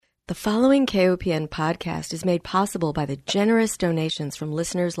The following KOPN podcast is made possible by the generous donations from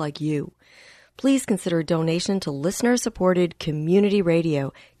listeners like you. Please consider donation to listener-supported community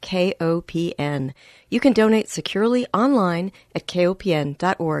radio, KOPN. You can donate securely online at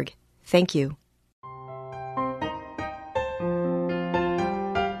kopn.org. Thank you.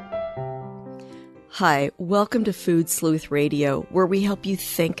 Hi, welcome to Food Sleuth Radio, where we help you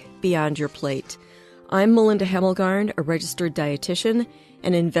think beyond your plate. I'm Melinda Hemmelgarn, a registered dietitian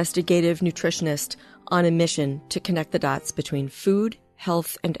and investigative nutritionist on a mission to connect the dots between food,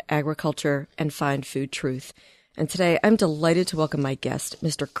 health, and agriculture and find food truth. And today I'm delighted to welcome my guest,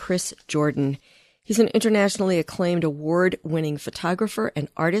 Mr. Chris Jordan. He's an internationally acclaimed award-winning photographer and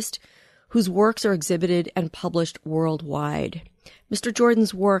artist whose works are exhibited and published worldwide. Mr.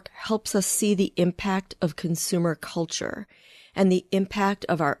 Jordan's work helps us see the impact of consumer culture and the impact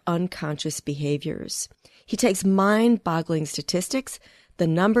of our unconscious behaviors. He takes mind-boggling statistics, the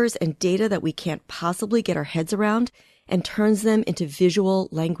numbers and data that we can't possibly get our heads around, and turns them into visual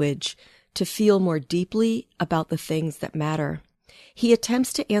language to feel more deeply about the things that matter. He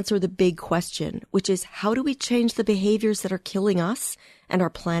attempts to answer the big question, which is how do we change the behaviors that are killing us and our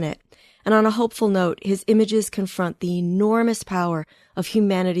planet? And on a hopeful note, his images confront the enormous power of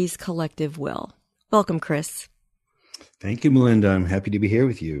humanity's collective will. Welcome, Chris. Thank you, Melinda. I'm happy to be here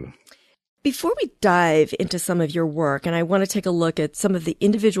with you. Before we dive into some of your work, and I want to take a look at some of the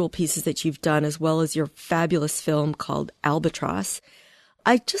individual pieces that you've done, as well as your fabulous film called Albatross,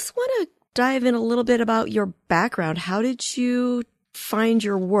 I just want to dive in a little bit about your background. How did you find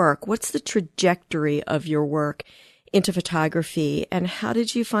your work? What's the trajectory of your work into photography, and how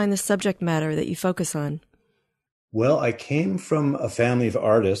did you find the subject matter that you focus on? Well, I came from a family of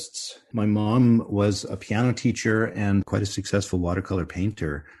artists. My mom was a piano teacher and quite a successful watercolor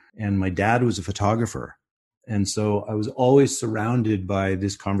painter, and my dad was a photographer. And so I was always surrounded by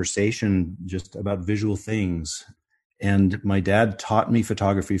this conversation just about visual things. And my dad taught me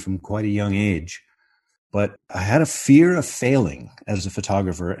photography from quite a young age, but I had a fear of failing as a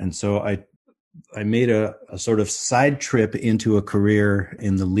photographer. And so I made a sort of side trip into a career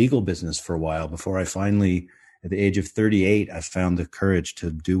in the legal business for a while before I finally, at the age of 38, I found the courage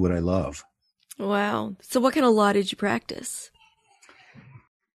to do what I love. Wow. So what kind of law did you practice?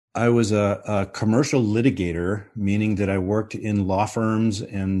 I was a commercial litigator, meaning that I worked in law firms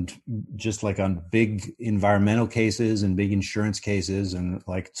and just like on big environmental cases and big insurance cases and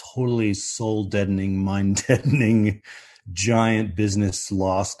like totally soul deadening, mind deadening, giant business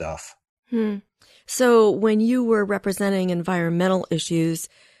law stuff. So when you were representing environmental issues,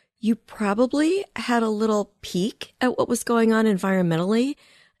 you probably had a little peek at what was going on environmentally.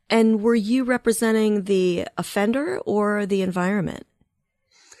 And were you representing the offender or the environment?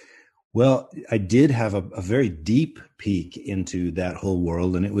 Well, I did have a very deep peek into that whole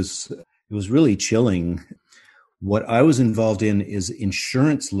world, and it was really chilling. What I was involved in is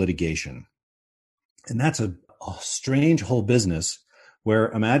insurance litigation. And that's a strange whole business where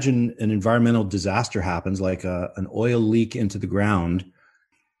imagine an environmental disaster happens, like an oil leak into the ground,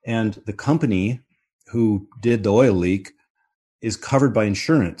 and the company who did the oil leak is covered by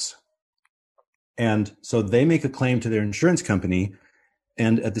insurance. And so they make a claim to their insurance company.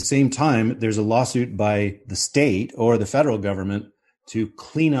 And at the same time, there's a lawsuit by the state or the federal government to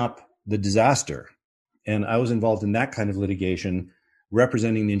clean up the disaster. And I was involved in that kind of litigation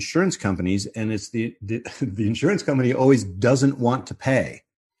representing the insurance companies. And it's the insurance company always doesn't want to pay.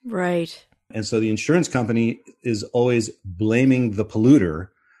 Right. And so the insurance company is always blaming the polluter.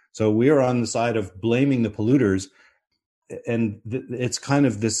 So we are on the side of blaming the polluters. And it's kind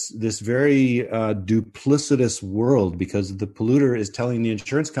of this very duplicitous world because the polluter is telling the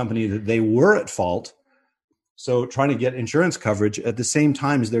insurance company that they were at fault. So trying to get insurance coverage at the same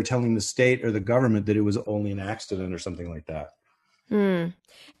time as they're telling the state or the government that it was only an accident or something like that. And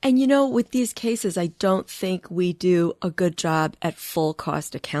with these cases, I don't think we do a good job at full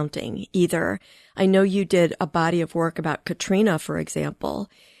cost accounting either. I know you did a body of work about Katrina, for example,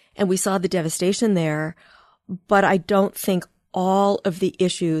 and we saw the devastation there. But I don't think all of the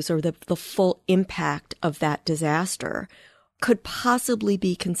issues or the full impact of that disaster could possibly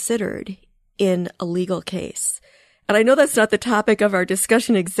be considered in a legal case. And I know that's not the topic of our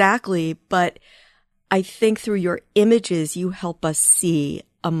discussion exactly, but I think through your images, you help us see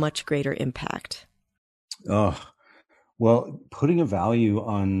a much greater impact. Oh, well, putting a value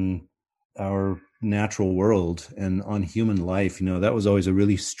on our natural world and on human life, that was always a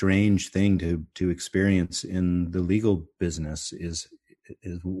really strange thing to experience in the legal business is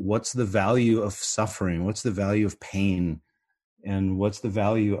what's the value of suffering? What's the value of pain? And what's the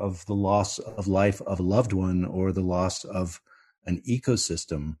value of the loss of life of a loved one or the loss of an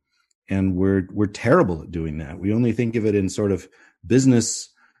ecosystem? And we're terrible at doing that. We only think of it in sort of business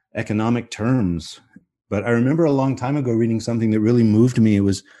economic terms. But I remember a long time ago reading something that really moved me. It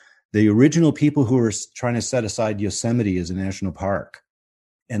was the original people who were trying to set aside Yosemite as a national park.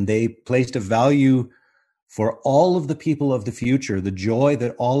 And they placed a value for all of the people of the future, the joy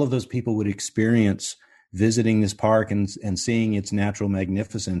that all of those people would experience visiting this park and seeing its natural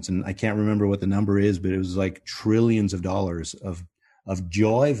magnificence. And I can't remember what the number is, but it was like trillions of dollars of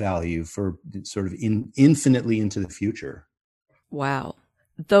joy value for sort of infinitely into the future. Wow.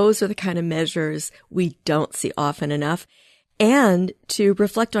 Those are the kind of measures we don't see often enough. And to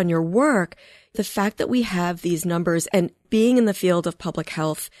reflect on your work, the fact that we have these numbers, and being in the field of public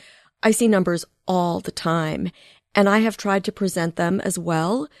health, I see numbers all the time, and I have tried to present them as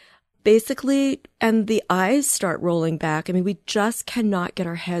well. Basically, and the eyes start rolling back. I mean, we just cannot get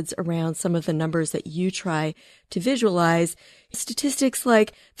our heads around some of the numbers that you try to visualize. Statistics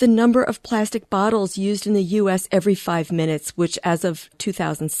like the number of plastic bottles used in the U.S. every 5 minutes, which as of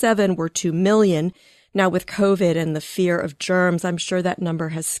 2007 were 2 million. Now with COVID and the fear of germs, I'm sure that number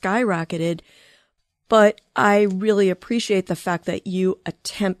has skyrocketed. But I really appreciate the fact that you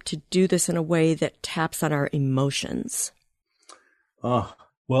attempt to do this in a way that taps on our emotions.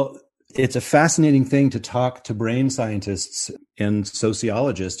 Well, it's a fascinating thing to talk to brain scientists and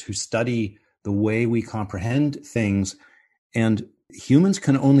sociologists who study the way we comprehend things. And humans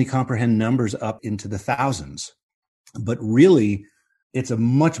can only comprehend numbers up into the thousands. But really, it's a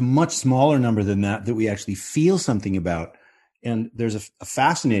much, much smaller number than that we actually feel something about. And there's a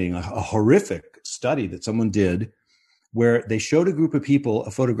fascinating, a horrific study that someone did where they showed a group of people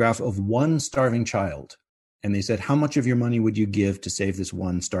a photograph of one starving child. And they said, how much of your money would you give to save this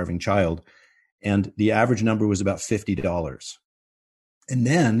one starving child? And the average number was about $50. And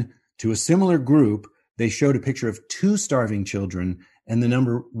then to a similar group, they showed a picture of 2 starving children, and the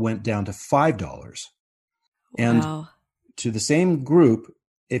number went down to $5. Wow. And to the same group,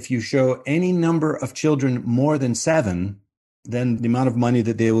 if you show any number of children more than 7, then the amount of money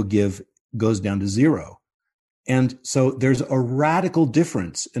that they will give goes down to 0. And so there's a radical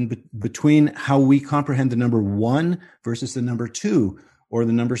difference between how we comprehend the number 1 versus the number 2, or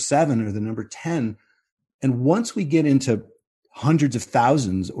the number 7 or the number 10. And once we get into hundreds of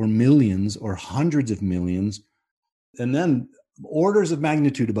thousands or millions or hundreds of millions, and then orders of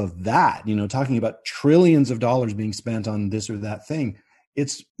magnitude above that, talking about trillions of dollars being spent on this or that thing,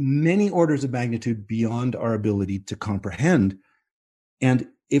 it's many orders of magnitude beyond our ability to comprehend. And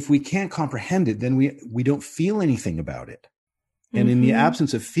if we can't comprehend it, then we don't feel anything about it. And in the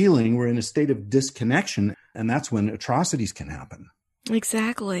absence of feeling, we're in a state of disconnection, and that's when atrocities can happen.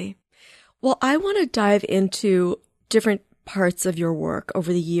 Exactly. Well, I want to dive into different parts of your work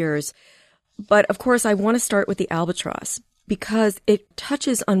over the years. But of course, I want to start with the albatross because it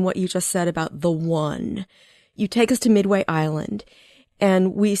touches on what you just said about the one. You take us to Midway Island,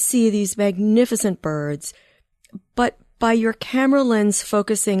 and we see these magnificent birds, but by your camera lens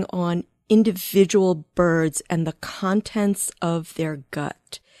focusing on individual birds and the contents of their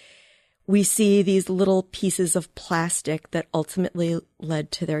gut, we see these little pieces of plastic that ultimately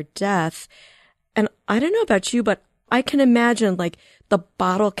led to their death. And I don't know about you, but I can imagine like the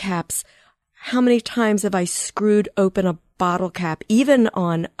bottle caps. How many times have I screwed open a bottle cap, even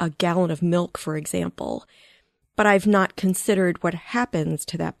on a gallon of milk, for example? But I've not considered what happens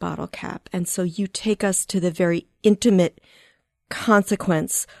to that bottle cap. And so you take us to the very intimate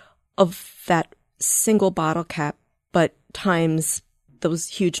consequence of that single bottle cap, but times those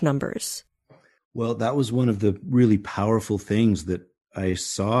huge numbers. Well, that was one of the really powerful things that I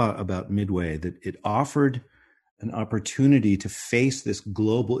saw about Midway, that it offered an opportunity to face this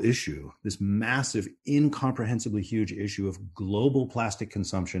global issue, this massive, incomprehensibly huge issue of global plastic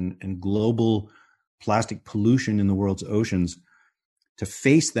consumption and global plastic pollution in the world's oceans, to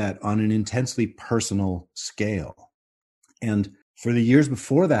face that on an intensely personal scale. And for the years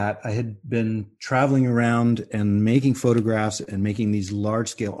before that, I had been traveling around and making photographs and making these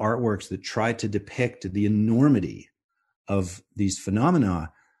large-scale artworks that tried to depict the enormity of these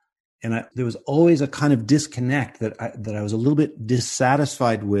phenomena. And there was always a kind of disconnect that I was a little bit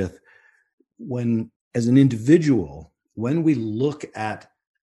dissatisfied with when, as an individual, when we look at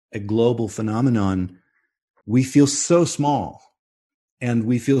a global phenomenon, we feel so small and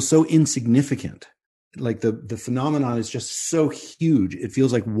we feel so insignificant. Like the phenomenon is just so huge. It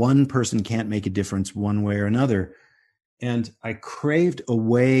feels like one person can't make a difference one way or another. And I craved a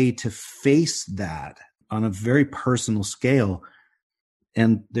way to face that on a very personal scale.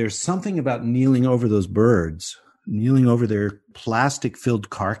 And there's something about kneeling over those birds, kneeling over their plastic-filled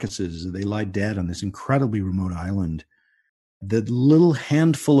carcasses as they lie dead on this incredibly remote island, the little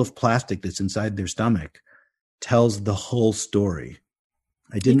handful of plastic that's inside their stomach tells the whole story.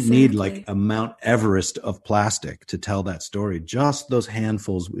 I didn't need like a Mount Everest of plastic to tell that story. Just those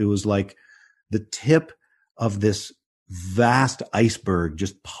handfuls. It was like the tip of this vast iceberg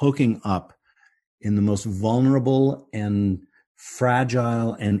just poking up in the most vulnerable and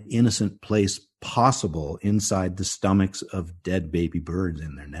fragile and innocent place possible inside the stomachs of dead baby birds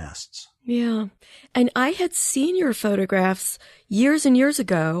in their nests. Yeah. And I had seen your photographs years and years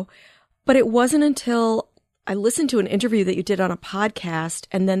ago, but it wasn't until I listened to an interview that you did on a podcast,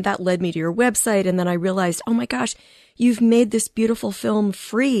 and then that led me to your website, and then I realized, oh my gosh, you've made this beautiful film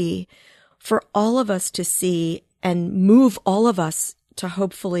free for all of us to see and move all of us to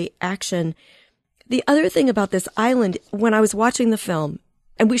hopefully action. The other thing about this island, when I was watching the film,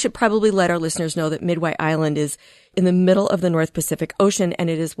 and we should probably let our listeners know that Midway Island is in the middle of the North Pacific Ocean, and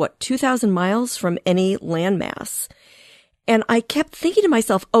it is, 2,000 miles from any landmass. And I kept thinking to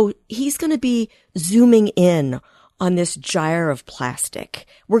myself, oh, he's going to be zooming in on this gyre of plastic.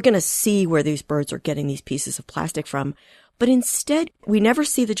 We're going to see where these birds are getting these pieces of plastic from. But instead, we never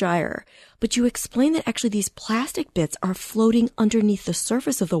see the gyre. But you explain that actually these plastic bits are floating underneath the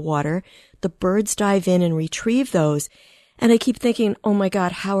surface of the water. The birds dive in and retrieve those. And I keep thinking, oh my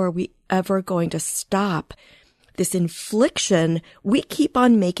God, how are we ever going to stop this infliction? We keep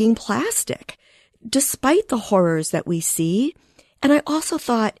on making plastic, despite the horrors that we see. And I also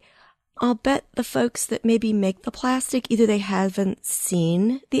thought, I'll bet the folks that maybe make the plastic, either they haven't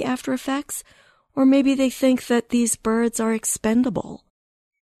seen the after effects, or maybe they think that these birds are expendable.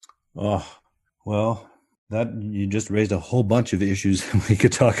 Oh, well, that you just raised a whole bunch of issues we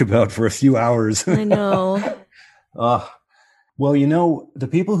could talk about for a few hours. I know. Well, the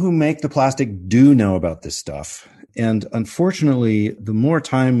people who make the plastic do know about this stuff. And unfortunately, the more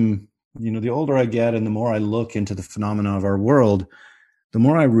time, the older I get and the more I look into the phenomena of our world, the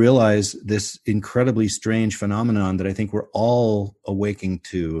more I realize this incredibly strange phenomenon that I think we're all awaking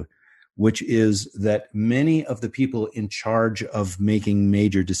to, which is that many of the people in charge of making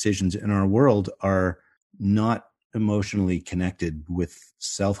major decisions in our world are not emotionally connected with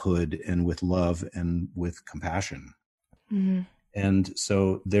selfhood and with love and with compassion. Mm-hmm. And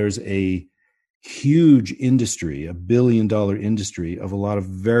so there's a huge industry, $1 billion industry of a lot of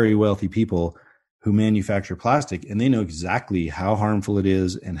very wealthy people who manufacture plastic, and they know exactly how harmful it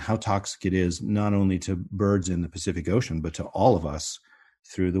is and how toxic it is, not only to birds in the Pacific Ocean, but to all of us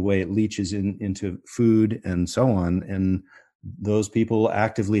through the way it leaches into food and so on. And those people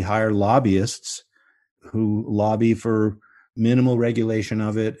actively hire lobbyists who lobby for minimal regulation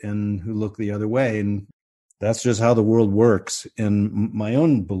of it and who look the other way. And that's just how the world works. And my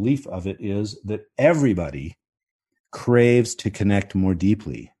own belief of it is that everybody craves to connect more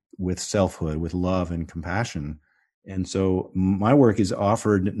deeply with selfhood, with love and compassion. And so my work is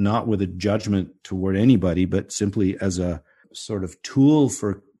offered not with a judgment toward anybody, but simply as a sort of tool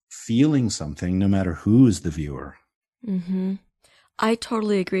for feeling something, no matter who is the viewer. Mm-hmm. I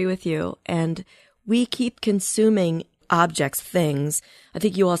totally agree with you. And we keep consuming objects, things. I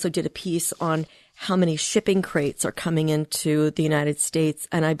think you also did a piece on how many shipping crates are coming into the United States.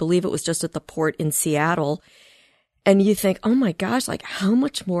 And I believe it was just at the port in Seattle. And you think, oh my gosh, like how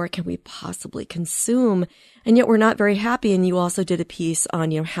much more can we possibly consume? And yet we're not very happy. And you also did a piece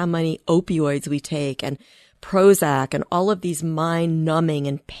on, how many opioids we take and Prozac and all of these mind-numbing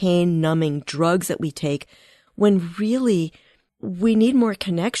and pain-numbing drugs that we take, when really we need more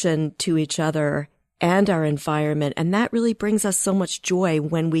connection to each other and our environment. And that really brings us so much joy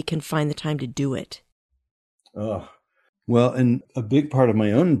when we can find the time to do it. Oh, well, and a big part of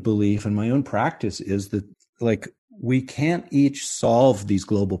my own belief and my own practice is that, we can't each solve these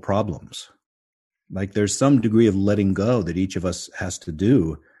global problems. There's some degree of letting go that each of us has to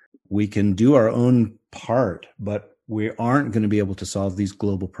do. We can do our own part, but we aren't going to be able to solve these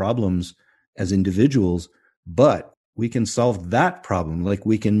global problems as individuals, but we can solve that problem.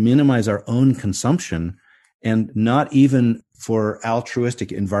 We can minimize our own consumption, and not even for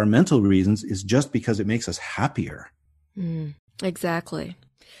altruistic environmental reasons, is just because it makes us happier. Exactly.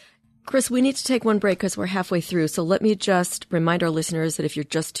 Chris, we need to take one break because we're halfway through. So let me just remind our listeners that if you're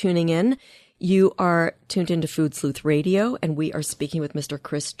just tuning in, you are tuned into Food Sleuth Radio, and we are speaking with Mr.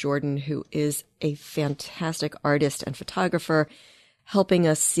 Chris Jordan, who is a fantastic artist and photographer, helping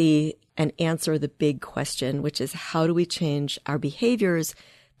us see and answer the big question, which is how do we change our behaviors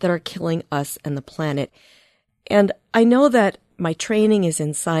that are killing us and the planet? And I know that my training is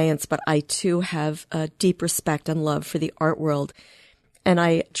in science, but I too have a deep respect and love for the art world. And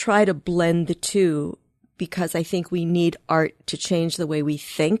I try to blend the two because I think we need art to change the way we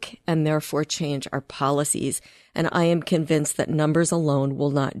think and therefore change our policies. And I am convinced that numbers alone will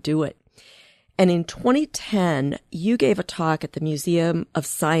not do it. And in 2010, you gave a talk at the Museum of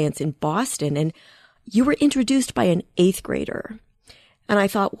Science in Boston, and you were introduced by an 8th grader. And I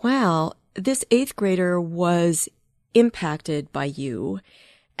thought, wow, this 8th grader was impacted by you,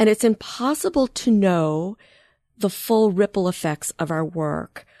 and it's impossible to know the full ripple effects of our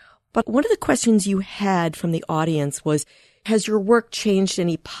work. But one of the questions you had from the audience was, has your work changed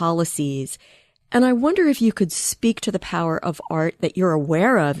any policies? And I wonder if you could speak to the power of art that you're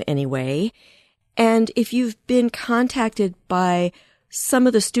aware of anyway, and if you've been contacted by some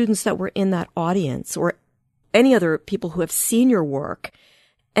of the students that were in that audience or any other people who have seen your work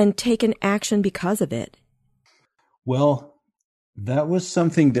and taken action because of it. Well, that was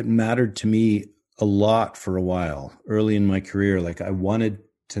something that mattered to me a lot for a while early in my career. Like, I wanted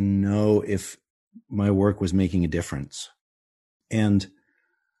to know if my work was making a difference. And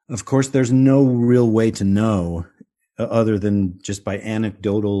of course, there's no real way to know other than just by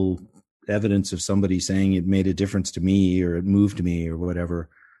anecdotal evidence of somebody saying it made a difference to me or it moved me or whatever.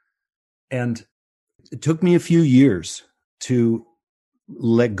 And it took me a few years to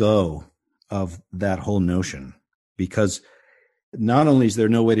let go of that whole notion, because not only is there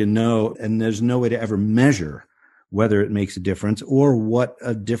no way to know, and there's no way to ever measure whether it makes a difference or what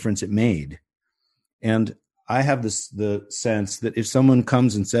a difference it made. And I have the sense that if someone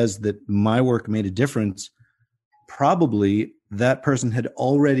comes and says that my work made a difference, probably that person had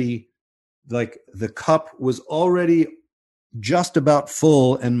already, like, the cup was already just about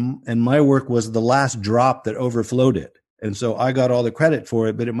full, and my work was the last drop that overflowed it. And so I got all the credit for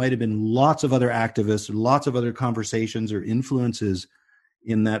it, but it might have been lots of other activists, lots of other conversations or influences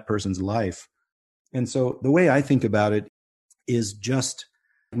in that person's life. And so the way I think about it is just,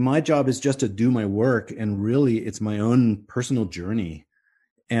 my job is just to do my work, and really it's my own personal journey.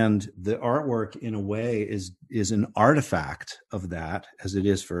 And the artwork, in a way, is an artifact of that, as it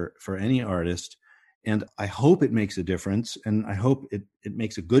is for any artist. And I hope it makes a difference, and I hope it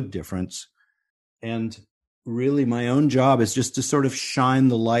makes a good difference. And really, my own job is just to sort of shine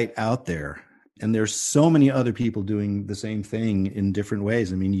the light out there. And there's so many other people doing the same thing in different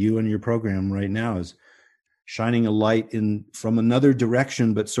ways. I mean, you and your program right now is shining a light from another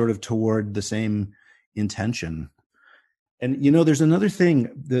direction, but sort of toward the same intention. And, there's another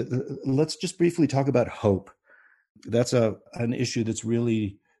thing. Let's just briefly talk about hope. That's an issue that's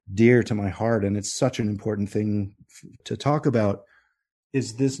really dear to my heart, and it's such an important thing to talk about,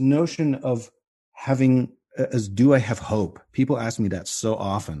 is this notion of do I have hope? People ask me that so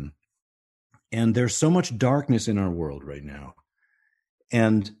often. And there's so much darkness in our world right now.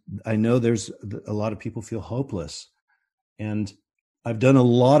 And I know there's a lot of people feel hopeless. And I've done a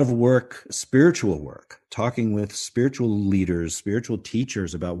lot of work, spiritual work, talking with spiritual leaders, spiritual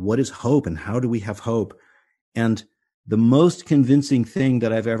teachers about what is hope and how do we have hope. And the most convincing thing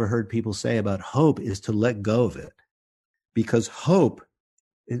that I've ever heard people say about hope is to let go of it. Because hope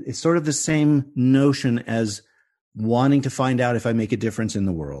is sort of the same notion as wanting to find out if I make a difference in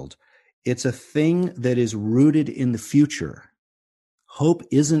the world. It's a thing that is rooted in the future. Hope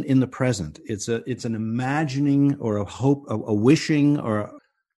isn't in the present. It's an imagining or a hope, a wishing or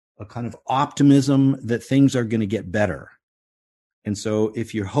a kind of optimism that things are going to get better. And so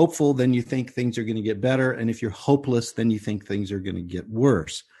if you're hopeful, then you think things are going to get better. And if you're hopeless, then you think things are going to get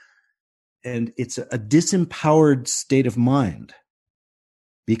worse. And it's a disempowered state of mind,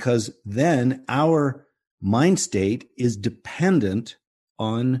 because then our mind state is dependent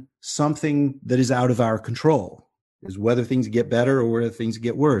on something that is out of our control, is whether things get better or whether things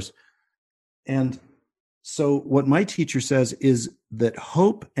get worse. And so what my teacher says is that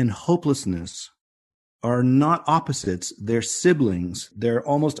hope and hopelessness are not opposites. They're siblings. They're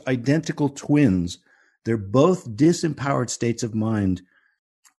almost identical twins. They're both disempowered states of mind.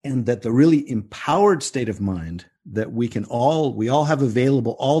 And that the really empowered state of mind that we all have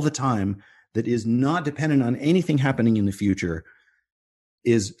available all the time, that is not dependent on anything happening in the future,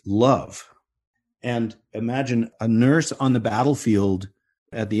 is love. And imagine a nurse on the battlefield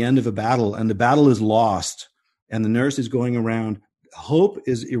at the end of a battle, and the battle is lost, and the nurse is going around. Hope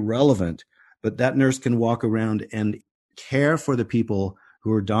is irrelevant, but that nurse can walk around and care for the people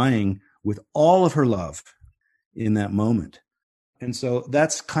who are dying with all of her love in that moment. And so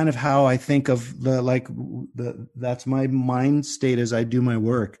that's kind of how I think of that's my mind state as I do my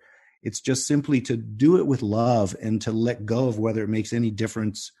work. It's just simply to do it with love and to let go of whether it makes any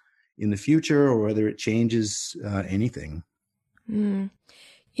difference in the future or whether it changes anything.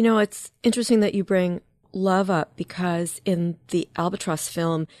 It's interesting that you bring love up, because in the Albatross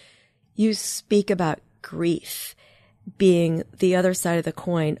film, you speak about grief being the other side of the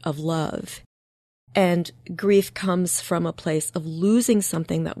coin of love. And grief comes from a place of losing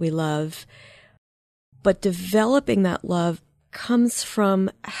something that we love, but developing that love comes from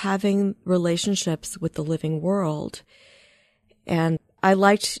having relationships with the living world. And I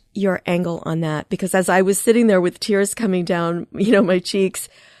liked your angle on that, because as I was sitting there with tears coming down, my cheeks,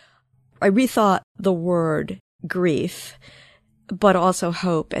 I rethought the word grief, but also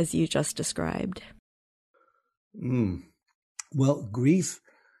hope, as you just described. Well, grief,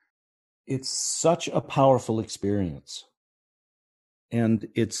 it's such a powerful experience. And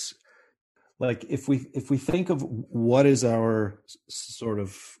it's like, if we think of what is our sort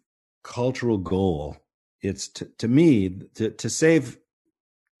of cultural goal, it's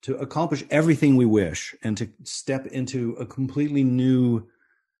to accomplish everything we wish and to step into a completely new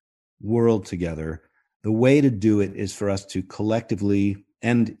world together. The way to do it is for us to collectively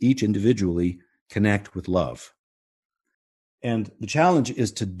and each individually connect with love. And the challenge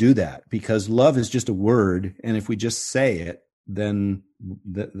is to do that, because love is just a word. And if we just say it, then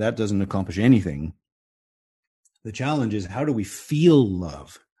that doesn't accomplish anything. The challenge is, how do we feel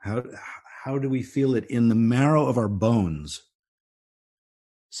love? How do we feel it in the marrow of our bones,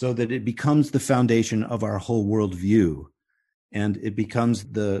 so that it becomes the foundation of our whole worldview, and it becomes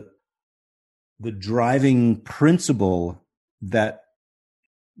the driving principle that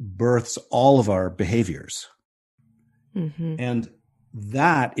births all of our behaviors. Mm-hmm. And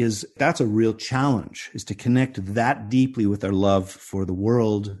that's a real challenge, is to connect that deeply with our love for the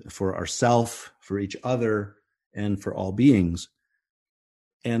world, for ourself, for each other, and for all beings.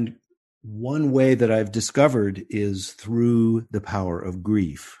 And one way that I've discovered is through the power of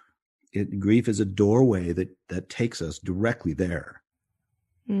grief. Grief is a doorway that takes us directly there.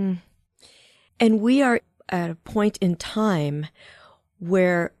 And we are at a point in time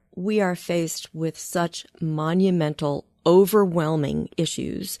where we are faced with such monumental, overwhelming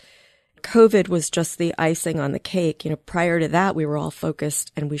issues. COVID was just the icing on the cake. Prior to that, we were all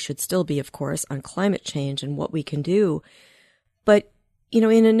focused, and we should still be, of course, on climate change and what we can do. But, in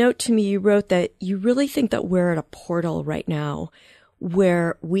a note to me, you wrote that you really think that we're at a portal right now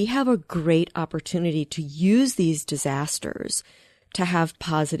where we have a great opportunity to use these disasters to have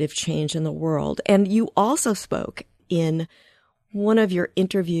positive change in the world. And you also spoke in one of your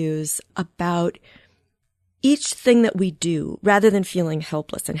interviews about each thing that we do, rather than feeling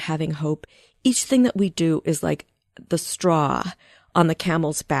helpless and having hope, each thing that we do is like the straw on the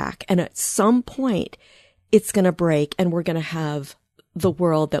camel's back. And at some point, it's going to break, and we're going to have the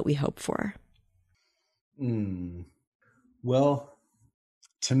world that we hope for. Well,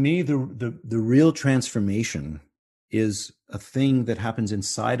 to me, the real transformation is a thing that happens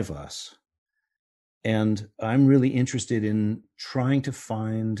inside of us. And I'm really interested in trying to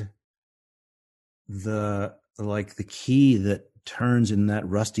find the key that turns in that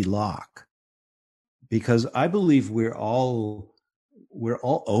rusty lock, because I believe we're all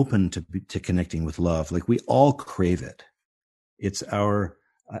open to connecting with love. Like, we all crave it.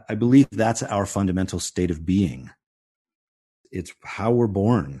 I believe that's our fundamental state of being. It's how we're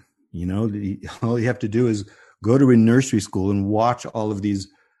born. All you have to do is go to a nursery school and watch all of these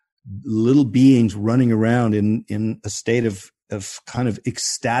little beings running around in a state of kind of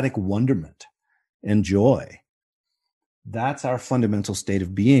ecstatic wonderment and joy. That's our fundamental state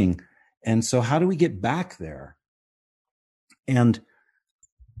of being. And so how do we get back there? And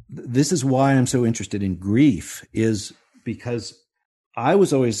this is why I'm so interested in grief, is because I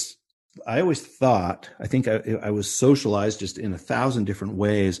always thought, I think I was socialized just in 1,000 different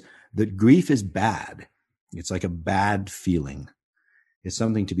ways, that grief is bad. It's like a bad feeling. It's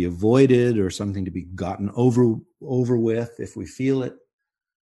something to be avoided, or something to be gotten over with if we feel it.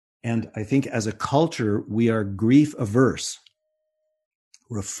 And I think as a culture, we are grief averse.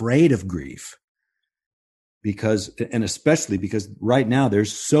 We're afraid of grief especially because right now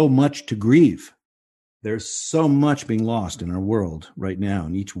there's so much to grieve. There's so much being lost in our world right now,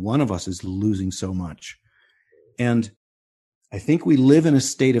 and each one of us is losing so much. And I think we live in a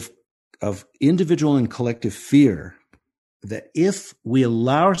state of individual and collective fear, that if we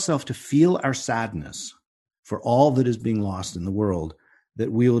allow ourselves to feel our sadness for all that is being lost in the world,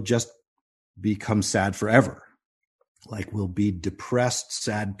 that we will just become sad forever. Like, we'll be depressed,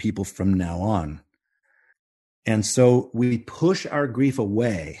 sad people from now on. And so we push our grief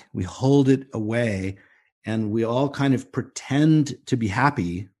away, we hold it away, and we all kind of pretend to be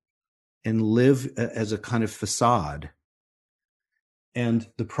happy and live as a kind of facade. And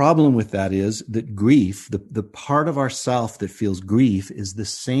the problem with that is that grief, the part of ourself that feels grief, is the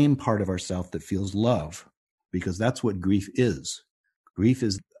same part of ourself that feels love, because that's what grief is. Grief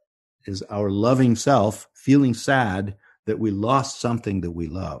is is our loving self feeling sad that we lost something that we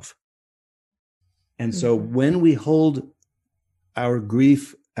love. And so when we hold our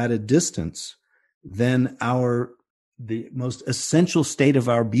grief at a distance, then the most essential state of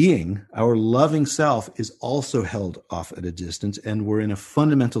our being, our loving self, is also held off at a distance, and we're in a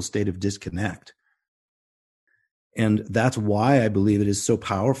fundamental state of disconnect. And that's why I believe it is so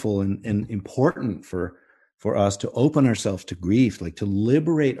powerful and important for us to open ourselves to grief, like to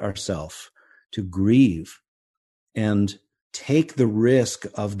liberate ourselves to grieve and take the risk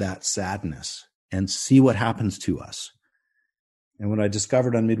of that sadness and see what happens to us. And what I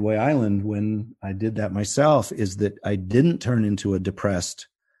discovered on Midway Island when I did that myself is that I didn't turn into a depressed,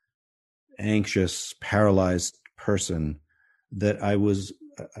 anxious, paralyzed person, that I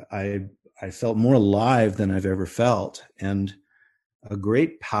felt more alive than I've ever felt. And a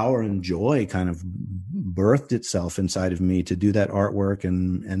great power and joy kind of birthed itself inside of me to do that artwork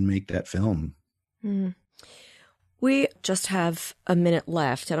and make that film. Mm. We just have a minute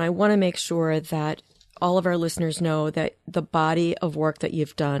left, and I want to make sure that all of our listeners know that the body of work that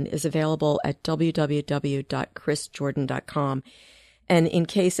you've done is available at www.chrisjordan.com. And in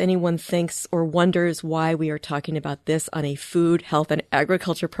case anyone thinks or wonders why we are talking about this on a food, health, and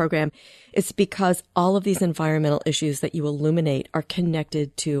agriculture program, it's because all of these environmental issues that you illuminate are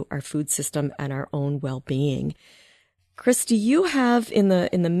connected to our food system and our own well-being. Chris, do you have, in the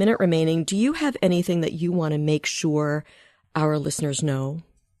minute remaining, do you have anything that you want to make sure our listeners know?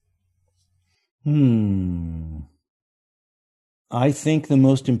 I think the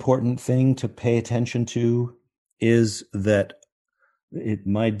most important thing to pay attention to is that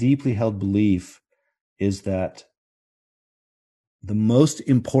my deeply held belief is that the most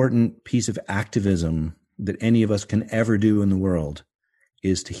important piece of activism that any of us can ever do in the world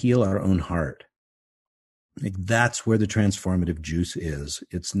is to heal our own heart. Like, that's where the transformative juice is.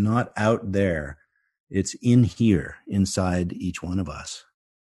 It's not out there. It's in here, inside each one of us.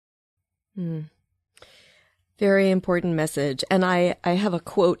 Very important message. And I have a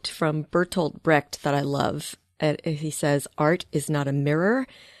quote from Bertolt Brecht that I love. He says, "Art is not a mirror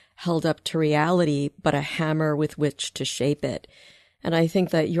held up to reality, but a hammer with which to shape it." And I think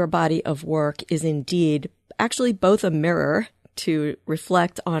that your body of work is indeed actually both a mirror to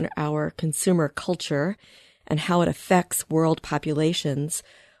reflect on our consumer culture and how it affects world populations,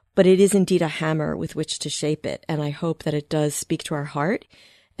 but it is indeed a hammer with which to shape it. And I hope that it does speak to our heart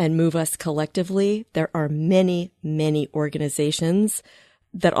and move us collectively. There are many, many organizations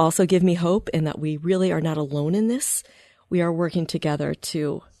that also give me hope, and that we really are not alone in this. We are working together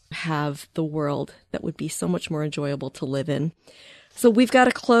to have the world that would be so much more enjoyable to live in. So we've got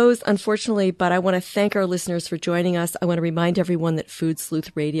to close, unfortunately, but I want to thank our listeners for joining us. I want to remind everyone that Food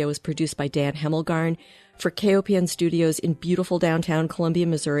Sleuth Radio is produced by Dan Hemmelgarn for KOPN Studios in beautiful downtown Columbia,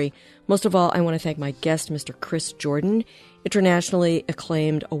 Missouri. Most of all, I want to thank my guest, Mr. Chris Jordan, internationally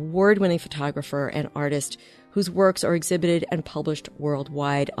acclaimed award-winning photographer and artist whose works are exhibited and published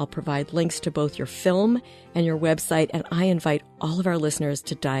worldwide. I'll provide links to both your film and your website, and I invite all of our listeners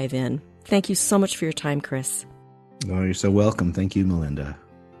to dive in. Thank you so much for your time, Chris. Oh, you're so welcome. Thank you, Melinda.